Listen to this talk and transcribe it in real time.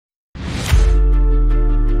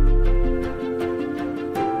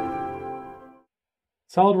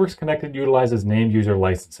SOLIDWORKS Connected utilizes named user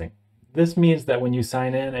licensing. This means that when you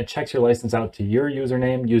sign in, it checks your license out to your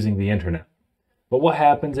username using the internet. But what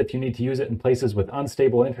happens if you need to use it in places with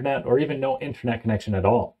unstable internet or even no internet connection at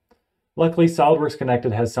all? Luckily, SOLIDWORKS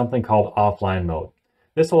Connected has something called offline mode.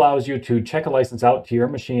 This allows you to check a license out to your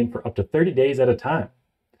machine for up to 30 days at a time.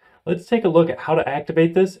 Let's take a look at how to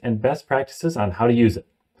activate this and best practices on how to use it.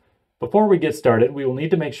 Before we get started, we will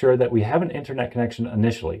need to make sure that we have an internet connection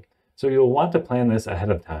initially, so you will want to plan this ahead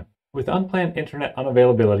of time. With unplanned internet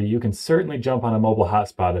unavailability, you can certainly jump on a mobile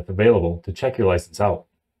hotspot if available to check your license out.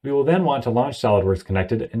 We will then want to launch SOLIDWORKS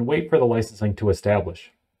Connected and wait for the licensing to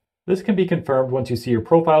establish. This can be confirmed once you see your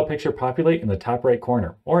profile picture populate in the top right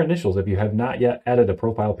corner, or initials if you have not yet added a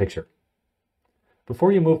profile picture.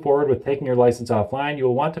 Before you move forward with taking your license offline, you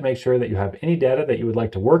will want to make sure that you have any data that you would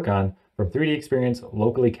like to work on from 3D Experience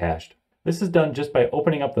locally cached. This is done just by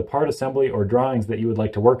opening up the part assembly or drawings that you would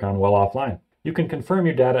like to work on while offline. You can confirm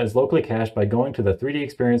your data is locally cached by going to the 3D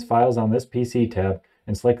Experience Files on this PC tab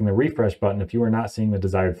and selecting the refresh button if you are not seeing the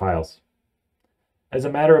desired files. As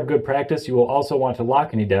a matter of good practice, you will also want to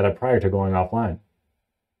lock any data prior to going offline.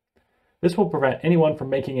 This will prevent anyone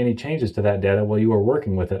from making any changes to that data while you are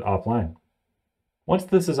working with it offline. Once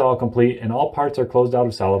this is all complete and all parts are closed out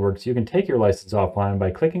of SOLIDWORKS, you can take your license offline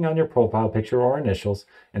by clicking on your profile picture or initials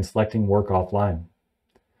and selecting Work Offline.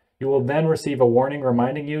 You will then receive a warning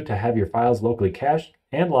reminding you to have your files locally cached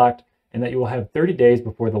and locked, and that you will have 30 days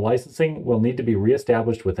before the licensing will need to be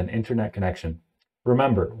reestablished with an internet connection.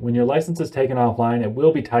 Remember, when your license is taken offline, it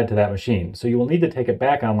will be tied to that machine, so you will need to take it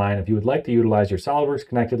back online if you would like to utilize your SOLIDWORKS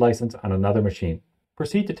Connected license on another machine.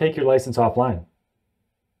 Proceed to take your license offline.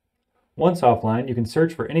 Once offline, you can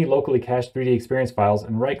search for any locally cached 3D Experience files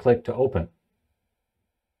and right-click to open.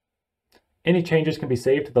 Any changes can be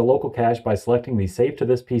saved to the local cache by selecting the Save to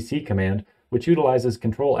this PC command, which utilizes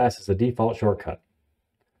Ctrl-S as a default shortcut.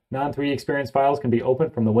 Non-3D Experience files can be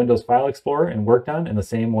opened from the Windows File Explorer and worked on in the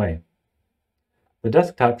same way. The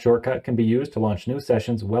desktop shortcut can be used to launch new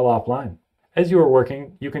sessions well offline. As you are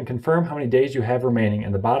working, you can confirm how many days you have remaining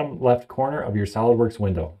in the bottom left corner of your SOLIDWORKS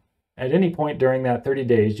window. At any point during that 30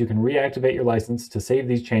 days, you can reactivate your license to save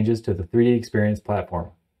these changes to the 3D Experience platform.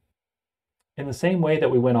 In the same way that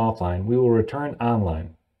we went offline, we will return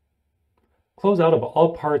online. Close out of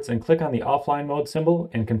all parts and click on the offline mode symbol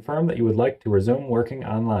and confirm that you would like to resume working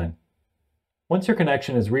online. Once your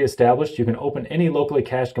connection is reestablished, you can open any locally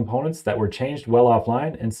cached components that were changed while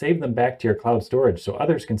offline and save them back to your cloud storage so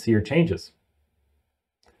others can see your changes.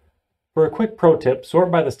 For a quick pro tip,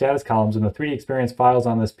 sort by the status columns in the 3D Experience Files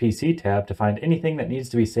on this PC tab to find anything that needs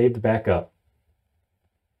to be saved back up.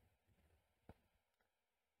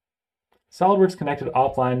 SOLIDWORKS Connected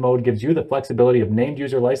offline mode gives you the flexibility of named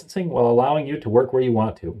user licensing while allowing you to work where you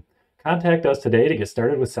want to. Contact us today to get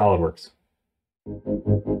started with SOLIDWORKS.